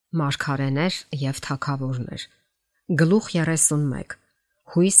Մարգարեներ եւ թագավորներ։ Գլուխ 31.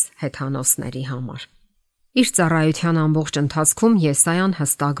 Հույս հեթանոսների համար։ Իր ծառայության ամբողջ ընթացքում Եսայան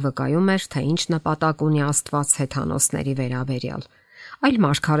հստակ վկայում էր, թե ինչ նպատակ ունի Աստված հեթանոսների վերաբերյալ։ Այլ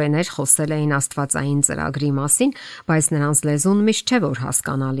մարգարեներ խոսել էին աստվածային ծրագրի մասին, բայց նրանց լեզուն միշտ չէ որ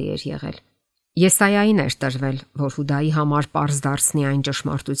հասկանալի էր եղել։ Եսայային էր տրվել, որ Հուդայի համար պարզ դարձնի այն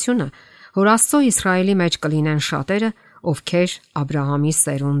ճշմարտությունը, որ Աստծո Իսրայելի մեջ կլինեն շատերը, ովքեր Աբրահամի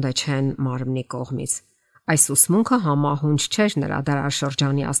սերունդը չեն մարմնի կողմից։ Այս ուսմունքը համահունչ չէր նրա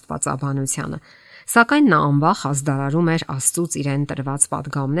դարաշրջանի աստվածաբանությանը, սակայն նա անվախ ազդարարում էր Աստծուց իրեն տրված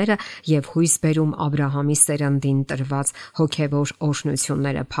պատգամները եւ հույս բերում Աբրահամի սերնդին տրված հոգեվոր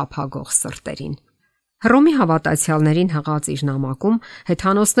օրհնությունները փափագող սրտերին։ Հռոմի հավատացյալներին հղած իր նամակում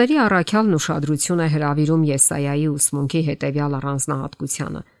հեթանոսների առաքյալն ուշադրություն է հրավիրում Եսայայի ուսմունքի հետևյալ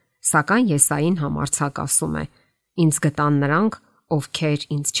առանձնահատկությանը, սակայն Եսային համարձակ ասում է. Ինձ գտան նրանք, ովքեր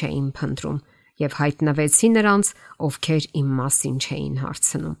ինձ չէին փնտրում, եւ հայտնվեցի նրանց, ովքեր իմ մասին չէին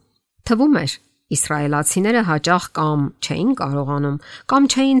հարցնում։ Թվում էր, իսրայելացիները հաճախ կամ չէին կարողանում, կամ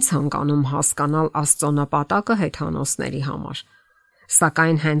չէին ցանկանում հասկանալ Աստծո նպատակը հեթանոսների համար։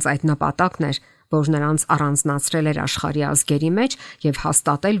 Սակայն հենց այդ նպատակն էր, որ նրանց առանձնացրել էր աշխարհի ազգերի մեջ եւ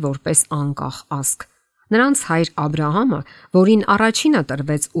հաստատել որպես անկախ ազգ։ Նրանց հայր Աբրահամը, որին առաջինը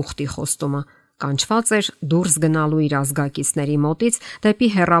տրվեց ուխտի խոստումը, կանչված էր դուրս գնալու իր ազգակիցների մոտից դեպի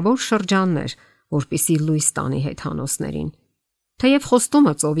հեռավոր շրջաններ, որպիսի լույս տանի հեթանոսներին։ Թեև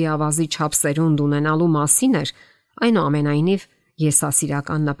խոստումը ծովի ավազի չափ սերունդ ունենալու մասին էր, այնուամենայնիվ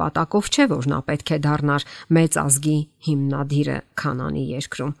եսասիրական նպատակով չէ, որ նա պետք է դառնար մեծ ազգի հիմնադիրը Քանանի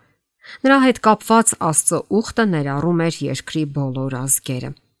երկրում։ Նրա հետ կապված Աստծո ուխտը ներառում էր երկրի բոլոր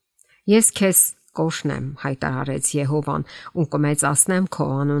ազգերը։ Ես քեզ կօրհնեմ, հայտարարեց Եհովան, ու կմեծացնեմ քո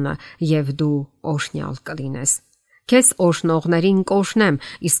անունը, եւ դու օրհնյալ կլինես։ Քեզ օրհնողներին կօրհնեմ,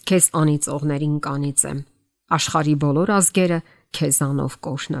 իսկ քեզ անիծողներին կանիծեմ։ Աշխարհի բոլոր ազգերը քեզանով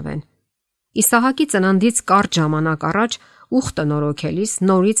կօրհնվեն։ Իսահակի ծննդից կարճ ժամանակ առաջ ուխտը նորոգելիս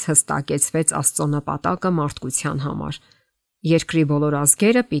նորից հստակեցվեց Աստծո նպատակը մարդկության համար։ Երկրի բոլոր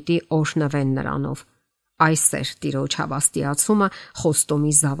ազգերը պիտի օրհնվեն նրանով։ Այս էր Տիրոջ հավաստիացումը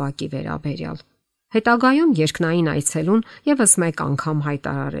խոստումի զավակի վերաբերյալ։ Հետագայում երկնային այցելուն եւս մեկ անգամ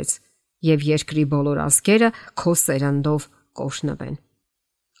հայտարարեց. եւ երկրի բոլոր ազգերը քո սերնդով կօրհնվեն։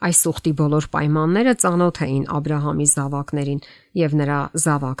 Այս ուխտի բոլոր պայմանները ծանոթ էին Աբրահամի զավակներին եւ նրա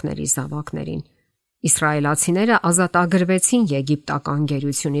զավակների զավակներին։ Իսրայելացիները ազատագրվեցին եգիպտական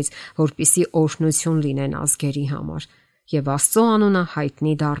գերությունից, որպիսի օրհնություն լինեն ազգերի համար, եւ Աստծո անունը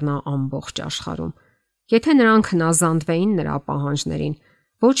հայտնի դառնա ամբողջ աշխարհում։ Եթե նրանք հնազանդվեին նրա պահանջներին,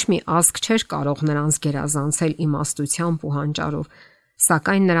 ոչ մի ազգ չէր կարող նրանց գերազանցել իմաստությամբ ու հանճարով,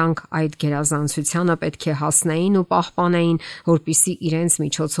 սակայն նրանք այդ գերազանցությանը պետք է հասնեին ու պահպանեին, որպիսի իրենց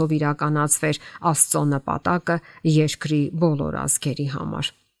միջոցով իրականացվեր Աստծո նպատակը երկրի բոլոր ազգերի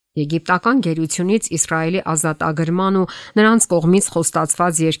համար։ Եգիպտական գերությունից Իսրայելի ազատագրման ու նրանց կողմից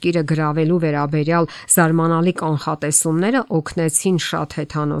խոստացված երկիրը գրավելու վերաբերյալ զարմանալի կանխատեսումները օգնեցին շատ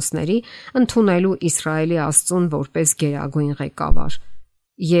հեթանոսների ընդունելու Իսրայելի Աստծուն որպես գերագույն ղեկավար։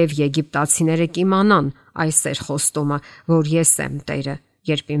 Եվ եգիպտացիները կիմանան, այս էր խոստումը, որ ես եմ Տերը,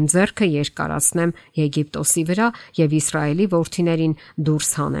 երբ իմ ձեռքը երկարացնեմ Եգիպտոսի վրա եւ Իսրայելի որդիներին դուրս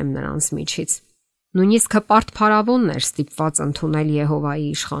հանեմ նրանց միջից։ Նույնիսկ հպարտ փարավոնն էր ստիպված ընդունել Եհովայի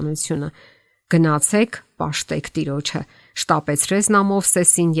իշխանությունը։ Գնացեք, պաշտեք Տիրոջը, շտապեցրեց նա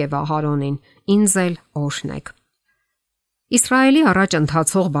Մովսեսին եւ Ահարոնին, ինձ էլ օրհնեք։ Իսրայելի առաջ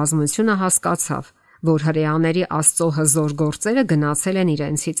ընթացող բազմությունը հասկացավ, որ հրեաների Աստծո հզոր գործերը գնացել են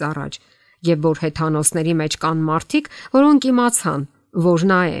իրենցից առաջ, եւ որ հեթանոսների մեջ կան մարդիկ, որոնք իմացան, որ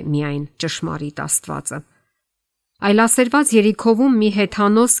նա է միայն ճշմարիտ Աստվածը։ Այլասերված Երիքովում մի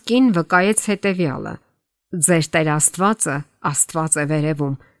հեթանոս կին վկայեց հետևյալը. Ձեր Տեր Աստվածը Աստված է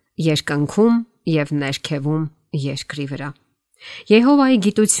վերևում, երկնքում եւ ներքևում երկրի վրա։ Եհովայի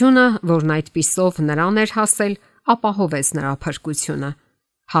գիտությունը, որն այդպիսով նրան էր հասել, ապահովեց նրա փրկությունը։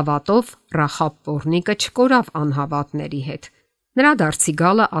 Հավատով Ռախաբ պոռնիկը չկորավ անհավատների հետ։ Նրա դարձի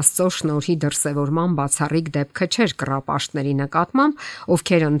գալը Աստծո շնորհի դրսևորման բացառիկ դեպքը չէր կռապաշտների նկատմամբ,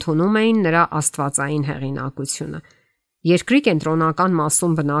 ովքեր ընդունում էին նրա աստվածային հեղինակությունը։ Երկրի կենտրոնական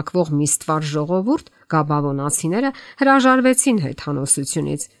մասում բնակվող միստվար ժողովուրդ գաբավոնացիները հրաժարվեցին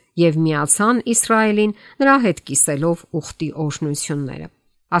հեթանոսությունից եւ միացան Իսրայելին, նրա հետ կիսելով ուխտի օրհնությունները։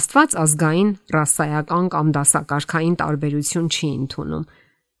 Աստված ազգային, ռասայական կամ դասակարգային տարբերություն չի ընդունում։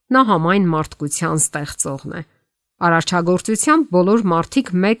 Նա համայն մարդկության ստեղծողն է։ Արարչագործությամբ բոլոր մարդիկ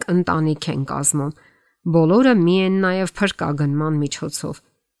մեկ ընտանիք են կազմում։ Բոլորը մի են նաև փրկագնման միջոցով։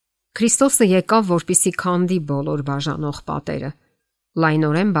 Քրիստոսը եկավ, որպեսզի քանդի բոլոր բաժանող պատերը։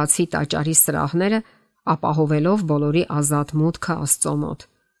 լայնորեն բացի տաճարի սրահները, ապահովելով բոլորի ազատ մուտքը Աստծո մոտ։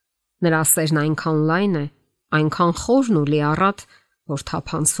 Նրա սերն այնքան լայն է, այնքան խորն ու լիառատ, որ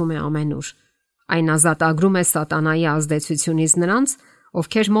թափանցում է ամենուր։ Այն ազատագրում է սատանայի ազդեցությունից նրանց,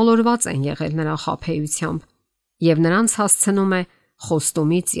 ովքեր մոլորված են եղել նրա խաբեությամբ, եւ նրանց հասցնում է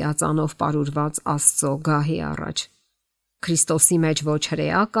խոստումի ծիածանով պարուրված Աստծո գահի առաջ։ Քրիստոսի մեջ ոչ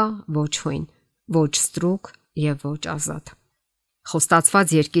հրեա կա, ոչ հույն, ոչ ստրուկ եւ ոչ ազատ։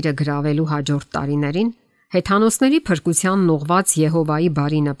 Խոստացված երկիրը գրավելու հաջորդ տարիներին հեթանոսների փրկությանն ուղված Եհովայի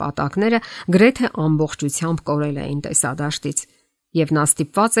բարի նպատակները գրեթե ամբողջությամբ կորել էին տեսադաշտից, եւ նա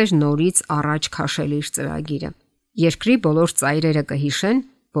ստիպված էր նորից առաջ քաշել իր ծրագիրը։ Երկրի բոլոր ծայրերը կհիշեն,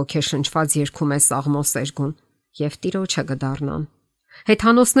 ոգեշնչված երգում է Սաղմոս 2, եւ Տիրոջը կդառնան։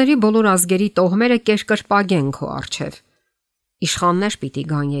 Հեթանոսների բոլոր ազգերի տոհմերը կերկրպագեն քո առջև։ Իշխաններ պիտի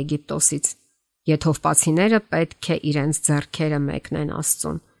գան Եգիպտոսից։ Եթովպացիները պետք է իրենց ձեռքերը մեկնեն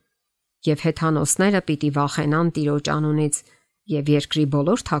Աստծուն, եւ հեթանոսները պիտի վախենան Տիրոջ անունից եւ երկրի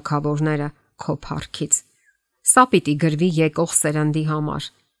բոլոր թագավորները քո փառքից։ Սա պիտի գրվի եկող սերնդի համար,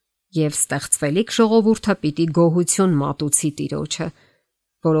 եւ ստեղծվելիք ժողովուրդը պիտի գոհություն մատուցի Տիրոջը,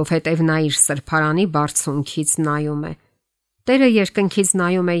 որովհետեւ նա իր սրբարանի բարձունքից նայում է։ Տերը երկնքից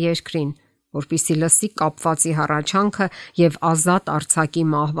նայում է երկրին, որպիսի լսի կապվածի հառաչանքը եւ ազատ արձակի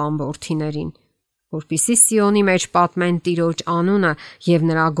մահվան որդիներին, որպիսի Սիոնի մեջ պատմեն Տիրոջ անունը եւ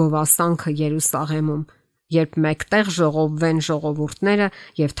նրա գովասանքը Երուսաղեմում, երբ մեկտեղ ժողովվեն ժողովուրդները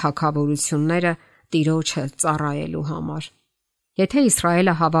եւ թագավորությունները Տիրոջը ծառայելու համար։ Եթե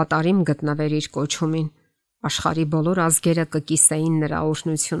Իսրայելը հավատարիմ գտնվեր իր կոչումին, աշխարհի բոլոր ազգերը կկիսեին նրա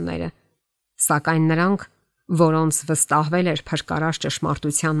օրհնությունները, սակայն նրանք, որոնց վստահվել էր փրկարար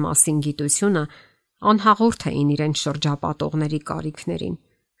ճշմարտության մասին գիտությունը, անհաղորդ էին իրենց շրջապատողների կարիքներին։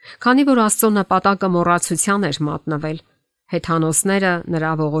 Քանի որ Աստծո նպատակը մոռացության էր մատնվել, հեթանոսները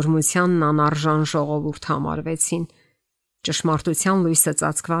նրա ողորմությանն անարժան ժողովուրդ համարվեցին։ Ճշմարտության լույսը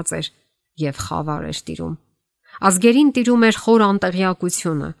ծածկված էր եւ խավար էր տիրում։ Ազգերին տիրում էր խոր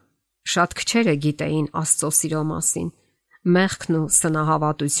անտեղյակությունը։ Շատ քչերը գիտեին Աստծո սիրո մասին։ Մեղքն ու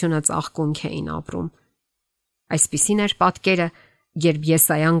սնահավատությունը ծաղկունք էին ապրում։ Այսպիսին էր պատկերը, երբ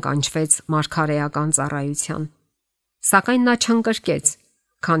Եսայան կանչվեց մարգարեական ծառայության։ Սակայն նա չընկրկեց,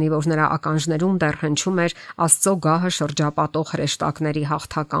 քանի որ նրա ականջներում դեռ հնչում էր Աստծո գահը շրջապատող հրեշտակների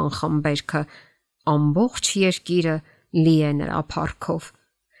հաղթական խմբերքը, ամբողջ երկիրը լի է նրա փառքով,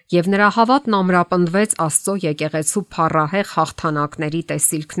 եւ նրա հավատն ամրապնդվեց Աստծո եկեղեցու փառահեղ հաղթանակների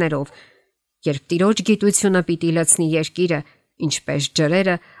տեսիլքներով, երբ Տիրոջ գիտությունը պիտի լցնի երկիրը, ինչպես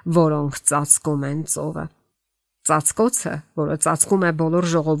ջրերը, որոնք ծածկում են ծովը։ Ծածկոցը, որը ծածկում է բոլոր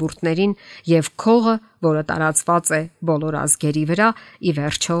ժողովուրդներին, եւ քողը, որը տարածված է բոլոր ազգերի վրա, ի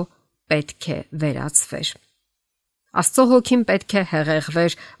վերջո պետք է վերացվեր։ Աստծո հոգին պետք է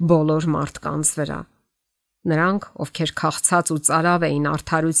հեղեղվեր բոլոր մարդկանց վրա։ Նրանք, ովքեր քաղցած ու ծարավ էին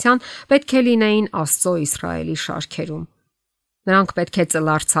արդարության, պետք է լինեին Աստծո Իսրայելի շարքերում։ Նրանք պետք է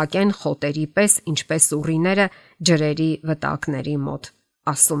ծլարձակեն խոտերի պես, ինչպես ուռիները ջրերի վտակների մոտ,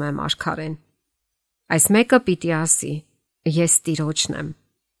 ասում է Մարգարեն։ Այս մեկը պիտի ասի. ես Տիրոջն եմ։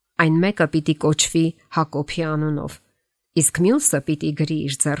 Այն մեկը պիտի կոչվի Հակոբի անունով, իսկ մյուսը պիտի գրի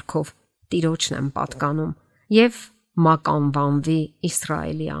իր ձեռքով. Տիրոջն եմ պատկանում, եւ մականվանվի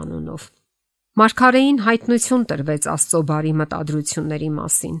Իսրայելի անունով։ Մարգարեին հայտնություն տրվեց Աստծո բարի մտադրությունների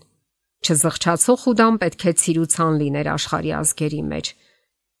մասին։ Չզղջացող Խուդան պետք է ցիրուցան լիներ աշխարհի ազգերի մեջ։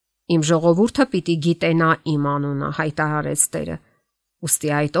 Իմ ժողովուրդը պիտի գիտենա իմ անունը, հայտարարեց Տերը։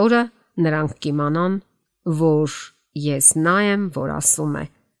 Ուստի այդ օրը նրանք կիմանան, որ ես նա եմ, որ ասում է.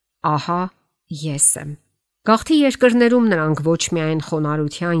 ահա ես եմ։ Գաղթի երկրներում նրանք ոչ միայն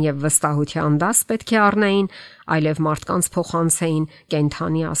խոնարհության եւ վստահության դաս պետք է առնեին, այլև մարդկանց փոխանցեին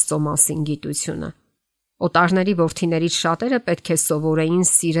կենթանի Աստծո մասին գիտությունը։ Օտարների որդիներից շատերը պետք է սովորեին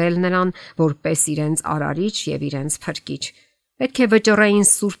սիրել նրան որպես իրենց արարիչ եւ իրենց փրկիչ։ Պետք է վճռեին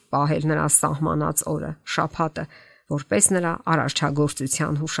սուրբ պահել նրա սահմանած օրը, շաբաթը, որպես նրա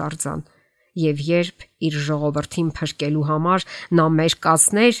արարչագործության հուշարձան։ Եվ երբ իր ժողովրդին փրկելու համար նա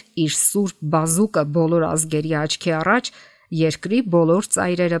մերկացներ իր սուրբ բազուկը բոլոր ազգերի աչքի առաջ, երկրի բոլոր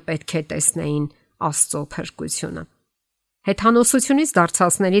ծայրերը պետք է տեսնեին Աստծո փրկությունը։ Հեթանոսությունից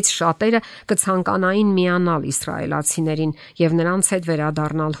դարձածներից շատերը կցանկանային միանալ իսրայելացիներին եւ նրանց հետ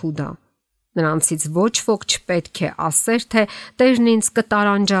վերադառնալ Հուդա։ Նրանցից ոչ ոք չպետք է ասեր, թե Տերն ինձ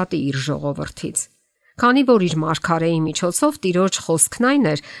կտարանջատի իր ժողովրդից։ Քանի որ իր մարգարեի միջոցով Տիրոջ խոսքն այն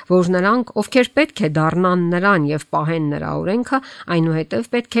էր, որ նրանք, ովքեր պետք է դառնան նրան եւ պահեն նրա օրենքը, այնուհետև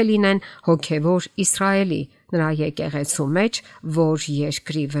պետք է լինեն հոգևոր Իսրայելի, նրա եկեղեցու մեջ, որ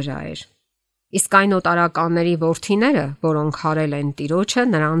երկրի վրա էր։ Իսկ այն օտարականների որդիները, որոնք հարել են Տիրոջը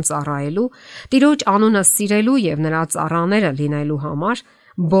նրան ծառայելու, Տիրոջ անունը սիրելու եւ նրա ծառաները լինելու համար,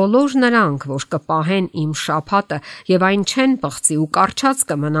 բոլոր նրանք, որ կպահեն իմ շաբաթը եւ այն չեն բղծի ու կարճած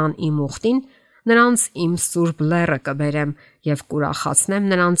կմնան իմ ուխտին, նրանց իմ սուրբ լեռը կբերեմ եւ կուրախացնեմ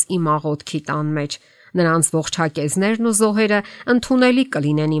նրանց իմ աղոթքի տան մեջ, նրանց ողջակեզներն ու զոհերը ընդունելի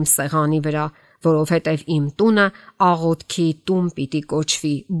կլինեն իմ սեղանի վրա, որովհետև իմ տունը աղոթքի տուն պիտի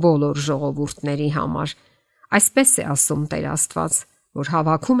կոչվի բոլոր ժողովուրդների համար։ Այսպես է ասում Տեր Աստված, որ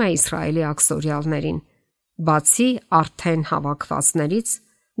հավաքում է Իսրայելի աքսորյալներին, բացի արդեն հավաքվածներից,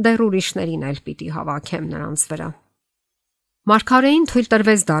 դեռ ուրիշներին էլ պիտի հավաքեմ նրանց վրա։ Մարգարեին թույլ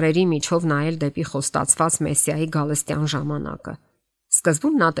տրվեց դարերի միջով նայել դեպի խոստացված Մեսիայի գալստյան ժամանակը։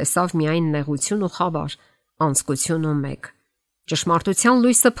 Սկզբում նա տեսավ միայն նեղություն ու խավար, անձկություն ու մեկ։ Ճշմարտության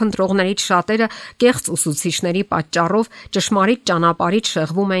լույսը փնտրողներից շատերը կեղծ ուսուցիչների պատճառով ճշմարիտ ճանապարհից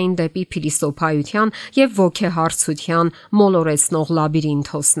շեղվում էին դեպի փիլիսոփայության եւ ոգեհարցության մոլորեցնող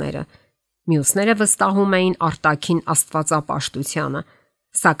լաբիրինթոսները։ Մյուսները վստահում էին արտաքին աստվածապաշտությանը,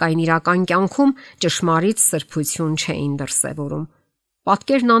 սակայն իրական կյանքում ճշմարիտ սրբություն չէին դրսևորում։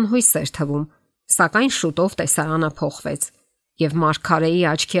 Պատկերն անհույս էր թվում, սակայն շուտով տեսարանը փոխվեց եւ Մարգարեի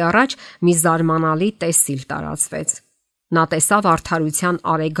աչքի առաջ մի զարմանալի տեսիլ տարածվեց։ Նա տեսավ արդարության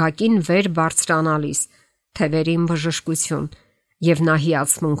արեգակին վեր բարձրանալիս, թևերին բժշկություն, եւ նա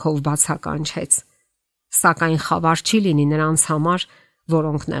հիացմունքով բացականչեց։ Սակայն խավար չի լինի նրանց համար,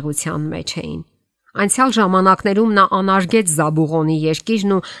 որոնք նեղության մեջ էին։ Անցյալ ժամանակներում նա անարգեց Զաբուղոնի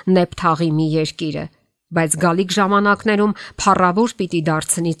երկիրն ու Նեփթաղիմի երկիրը, բայց գալիք ժամանակներում փառավոր պիտի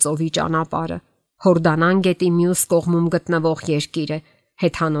դարձնի ծովի ճանապարհը, Հորդանան գետի մյուս կողմում գտնվող երկիրը,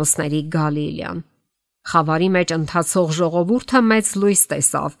 հեթանոսների Գալիլեան։ Խավարի մեջ ընթացող ժողովուրդը մեծ լույս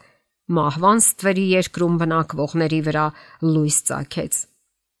տեսավ, մահվան ստվերի երկրում բնակվողների վրա լույս ծագեց։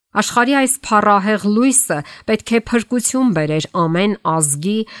 Աշխարհի այս փառահեղ լույսը պետք է փրկություն բերեր ամեն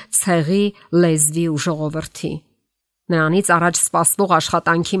ազգի, ցեղի, լեզվի ու ժողովրդի։ Նրանից առաջ սպասվող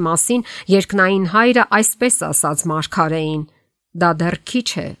աշխատանքի մասին երկնային հայրը այսպես ասաց Մարգարեին. «Դա դեռ քիչ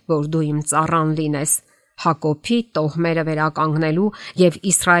է, որ դու իմ ծառան լինես, Հակոբի տոհմերը վերականգնելու եւ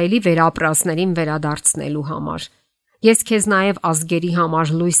Իսրայելի վերապրածներին վերադարձնելու համար։ Ես քեզ նաեւ ազգերի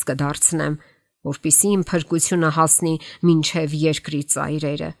համար լույս կդարձնեմ, որպիսի իմ փրկությունը հասնի մինչև երկրի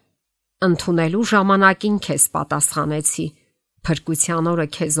ծայրերը։ Ընդունելու ժամանակին քեզ պատասխանեցի, փրկության օրը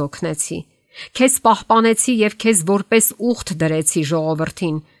քեզ օգնեցի, քեզ պահպանեցի եւ քեզ որպես ուխտ դրեցի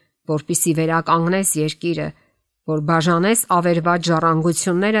ժողովրդին, որպիսի վերականգնես երկիրը, որ բաժանես ավերված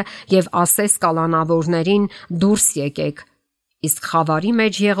ժառանգությունները եւ ասես կալանավորներին դուրս եկեք, իսկ խավարի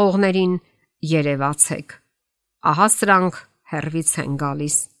մեջ եղողներին երևացեք։ Ահա սրանք հեռվից են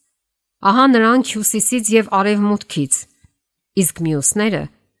գալիս։ Ահա նրանք հյուսիսից եւ արևմուտքից, իսկ մյուսները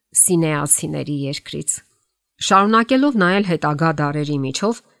Սինեացիների երկրից»։ Շարունակելով նայել հետագա դարերի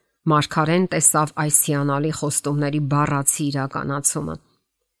միջով, Մարգարեն տեսավ այս հիանալի խոստումների բառացի իրականացումը։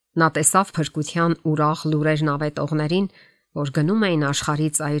 Նա տեսավ փրկության ուրախ լուրերն ավետողներին, որ գնում էին աշխարհի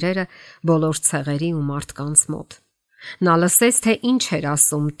ծայրերը բոլոր ցեղերի ու մարդկանց մոտ։ Նա լսեց, թե ինչ էր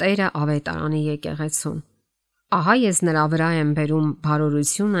ասում Տերը ավետարանի եկեղեցուն։ Ահա ես նրա վրա եմ բերում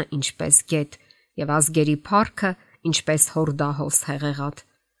բարօրությունը ինչպես գետ եւ ազգերի փառքը ինչպես հորդահոս հեղեղատ։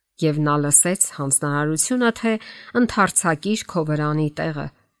 Եվ նա լսեց հանձնարարությունը, թե ընթարցակիր քո վրանի տեղը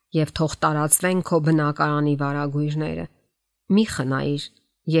եւ թող տարածվեն քո բնակարանի վարագույրները։ Մի խնայիր,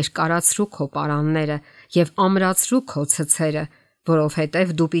 երկարացրու քո պարանները եւ ամրացրու քո ցցերը,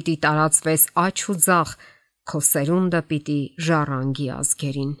 որովհետեւ դու պիտի տարածվես աջ ու ձախ, քո սերունդը պիտի ժառանգի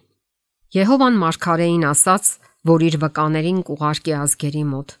ազգերին։ Եհովան Մարգարեին ասաց, որ իր վկաներին կուղարկի ազգերի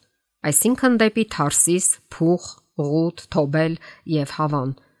մոտ, այսինքն դեպի Թարսիս, Փուխ, Ղուտ, Թոբել եւ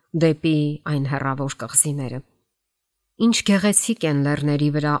Հավան, դեպի այն հեռավոր կղզիները։ Ինչ գեղեցիկ են լեռների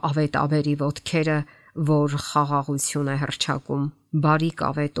վրա ավետաբերի ոտքերը, որ խաղաղություն է հռչակում, բարիք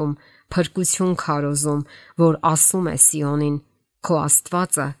ավետում, փրկություն քարոզում, որ ասում է Սիոնին, քո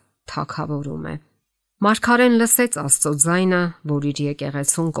Աստվածը թագավորում է։ Մարգարեն լսեց Աստծո ձայնը, որ իր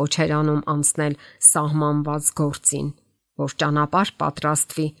եկեղեցուն կոչեր անում անցնել սահմանված գործին, որ ճանապարհ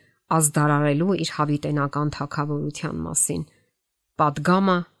պատրաստվի ազդարարելու իր հավիտենական թագավորության մասին։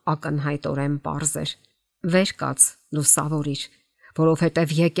 Պատգամը ակնհայտորեն պարզ էր. վեր կաց, լուսավորիր,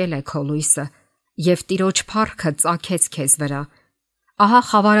 որովհետև եկել է քո լույսը, եւ Տիրոջ փառքը ծագեց քեզ վրա։ Ահա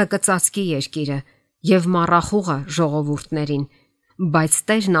խավարը կծածկի երկիրը եւ մառախուղը ժողովուրդներին, բայց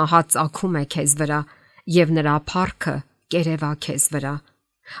Տերն ահա ծագում է քեզ վրա եւ նրա փառքը կերևա քեզ վրա։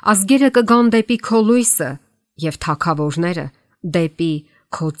 Ազգերը կգան դեպի քո լույսը եւ թագավորները դեպի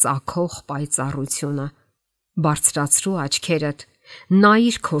քո ծագող պայծառությունը։ Բարձրացրու աչքերդ,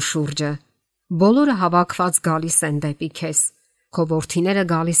 նայիր քո շուրջը, Բոլորը հավաքված գալիս են դեպի քեզ, քո որդիները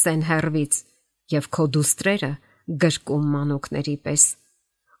գալիս են հեռվից եւ քո դուստրերը գրկում մանուկների պես։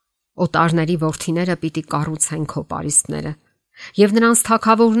 Օտարների որդիները պիտի կառուցեն քո պարիսպները եւ նրանց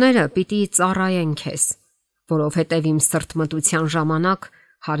թագավորները պիտի ծառայեն քեզ, որովհետեւ իմ սրտմտության ժամանակ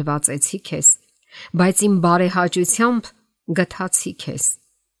հարվածեցի քեզ, բայց իմ բարեհաճությամբ գթացի քեզ։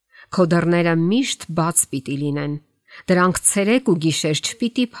 Քո դռները միշտ բաց պիտի լինեն, դրանք ցերեկ ու գիշեր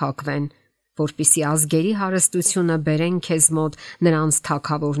չպիտի փակվեն, որպիսի ազգերի հարստությունը բերեն քեզ մոտ նրանց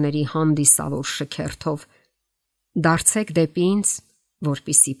թագավորների հանդիսավոր շքերթով։ Դարձեք դեպի ինձ,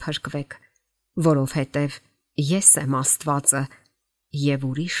 որպիսի փրկվեք, որովհետև ես եմ Աստվածը եւ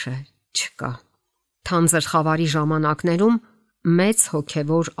ուրիշը չկա։ Թանձր խավարի ժամանակներում մեծ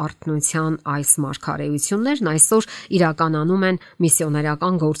հոգևոր արթնության այս մարգարեություններն այսօր իրականանում են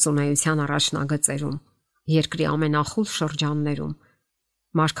միսիոներական գործունեության առաջնագծերում, երկրի ամենախուլ շրջաններում։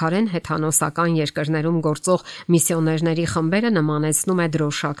 Մարգարեն հեթանոսական երկրներում գործող միսիոներների խմբերը նմանեցնում է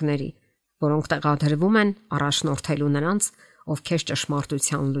դրոշակների, որոնք տեղադրվում են առաջնորդելու նրանց, ովքեր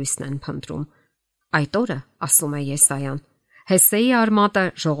ճշմարտության լույսն են փնտրում։ Այդ օրը, ասում է Եսայան, Հեսեի արմատը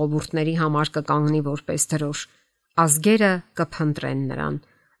ժողովուրդների համար կկանգնի որպես դրոշ, ազգերը կփնտրեն նրան,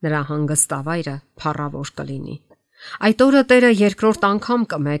 նրա հանգստավայրը փառավոր կլինի։ Այդ օրը Տերը երկրորդ անգամ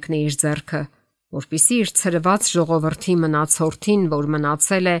կմեկնի իր ձեռքը, որպիսի իր ցրված ժողովրդի մնացորդին, որ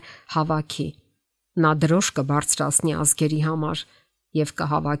մնացել է, հավաքի։ Նա դրոշ կբարձրացնի ազգերի համար եւ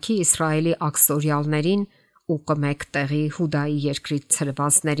կհավաքի Իսրայելի աքսորյալներին ու կմեկտեղի Հուդայի երկրի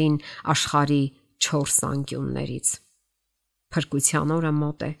ցրվածներին աշխարհի 4 անկյուններից։ Փրկության օրը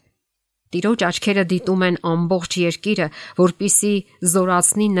մոտ է։ Տիրոջ աչքերը դիտում են ամբողջ երկիրը, որպիսի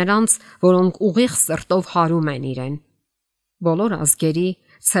զորացնի նրանց, որոնք ուղիղ սրտով հարում են իրեն։ Բոլոր ազգերի,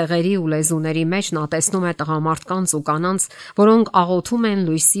 ցեղերի ու լեզուների մեջ նա տեսնում է տղամարդկանց ու կանանց, որոնք աղոթում են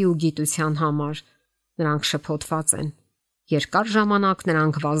լույսի ու գիտության համար։ Նրանք շփոթված են։ Երկար ժամանակ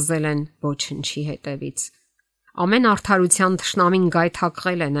նրանք վազել են ոչնչի հետևից։ Ամեն արդարության թշնամին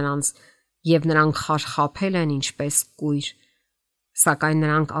գայթակղել է նրանց, եւ նրանք խարխափել են ինչպես կույր։ Սակայն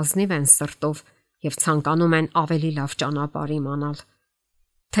նրանք ազնիվ են սրտով եւ ցանկանում են ավելի լավ ճանապարհ իմանալ։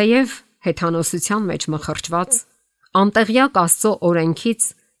 Թեև հեթանոսության մեջ մխրճված, անտեղյակ Աստծո օրենքից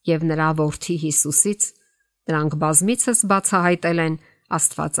եւ նրա որդի Հիսուսից, նրանք բազմիցս բացահայտել են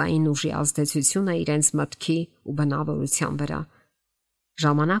Աստվածային ուժի ազդեցությունը իրենց մտքի ու բնավորության վրա։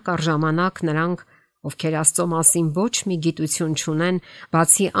 Ժամանակ առ ժամանակ նրանք, ովքեր Աստծո մասին ոչ մի գիտություն չունեն,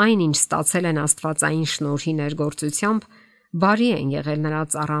 բացի այն, ինչ ստացել են Աստվածային շնորհի ներգործությամբ, բարի են եղել նրա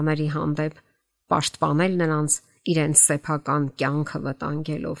ծառաների հանդեպ, պաշտպանել նրանց իրենց սեփական կյանքը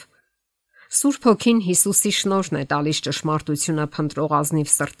վտանգելով։ Սուրբ Հոգին Հիսուսի շնորհն է տալիս ճշմարտությունը փնտրող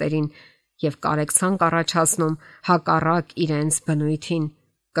ազնիվ սրտերին եւ կարեկցանք առաջացնում հակառակ իրենց բնույթին,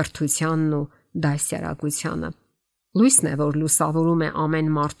 կրթությանն ու դասյարակությանը։ Լույսն է, որ լուսավորում է ամեն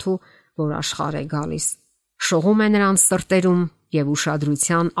մարդու, որ աշխարհ է գալիս, շողում է նրանց սրտերում եւ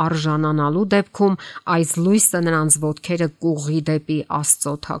ուշադրության արժանանալու դեպքում այս լույսը նրանց ոտքերը կուղղի դեպի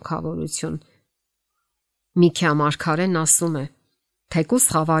Աստծո թագավորություն։ Միքիա մարգարեն ասում է. «Թեկուս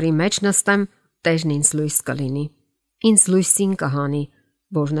խավարի մեջ նստեմ, Տերն ինձ լույս կլինի, ինձ լույսին կհանի,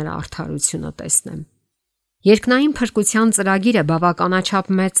 որ նրա արդարությունը տեսնեմ»։ Երկնային փրկության ծրագիրը բավականաչափ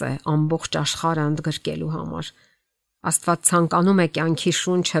մեծ է ամբողջ աշխարհը ընդգրկելու համար։ Աստված ցանկանում է կյանքի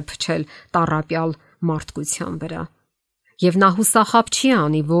շունչը փչել տառապյալ մարդկության վրա։ Եվ նա հուսախաբ չի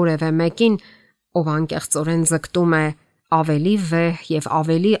անի որևէ մեկին, ով անկեղծորեն ձգտում է ավելի վեհ եւ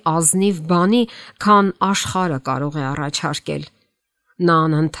ավելի ազնիվ բանի, քան աշխարհը կարող է առաջարկել։ Նա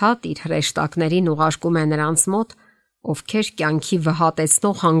անընդհատ իր հրեշտակներին ուղարկում է նրանց մոտ, ովքեր կյանքի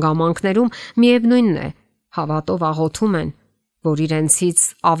վհատեցնող հանգամանքներում միևնույնն է, հավատով աղոթում են, որ իրենցից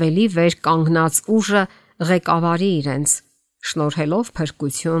ավելի վեր կանգնած ուժը ղեկավարի իրենց, շնորհելով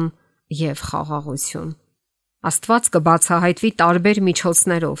փրկություն եւ խաղաղություն։ Աստված կբացահայտվի տարբեր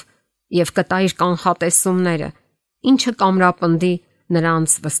միջոցներով եւ կտա իր կանխատեսումները, ինչը կամրապնդի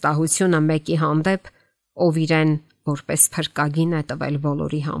նրանց վստահությունը մեկի հանդեպ, ով իրեն որպես փրկագին է տվել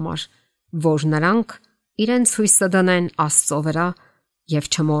բոլորի համար, որ նրանք իրենց հույսը դնեն Աստծո վրա եւ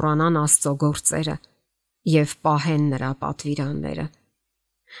չմոռանան Աստծո գործերը եւ պահեն նրա պատվիրանները։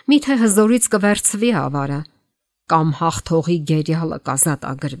 Միթե հզորից կվերցվի ավարը, կամ հաղթողի գերիալը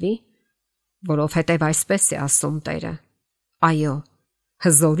կազատագրվի, որովհետև այսպես է ասում Տերը. այո,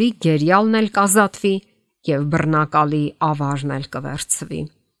 հզորի գերիալն էլ կազատվի եւ բռնակալի ավարն էլ կվերցվի։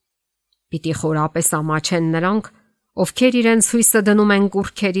 Պիտի խորապես ամաչեն նրանք, ովքեր իրենց հույսը դնում են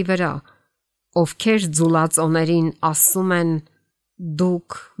կուռքերի վրա, ովքեր ձուլածոներին ասում են.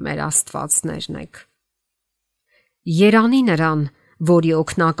 դուք մեր աստվածներն եք։ Երանի նրան, որի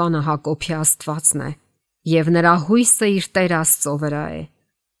օգնականը Հակոբի Աստվածն է, եւ նրա հույսը իր Տեր Աստծո վրա է։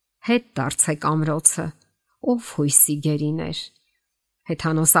 Հետ դարձեք ամրոցը, ով հույսի գերիներ։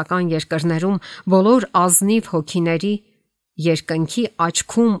 Հեթանոսական երկրներում բոլոր ազնիվ հոգիների երկնքի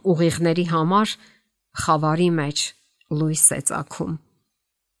աչքում ուղիղների համար խավարի մեջ լույս է ծագում։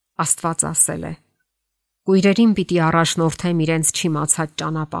 Աստված ասել է. «Կույրերին պիտի առաջնորդեմ իրենց չիմացած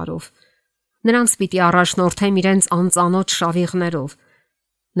ճանապարհով, նրանց պիտի առաջնորդեմ իրենց անծանոթ շավիղներով,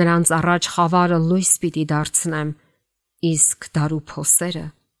 նրանց առաջ խավարը լույս պիտի դարձնեմ, իսկ դարուփոսերը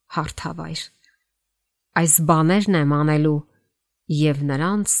հարթավայր։ Այս բաներն եմ անելու, եւ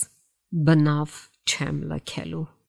նրանց բնավ չեմ լքելու»։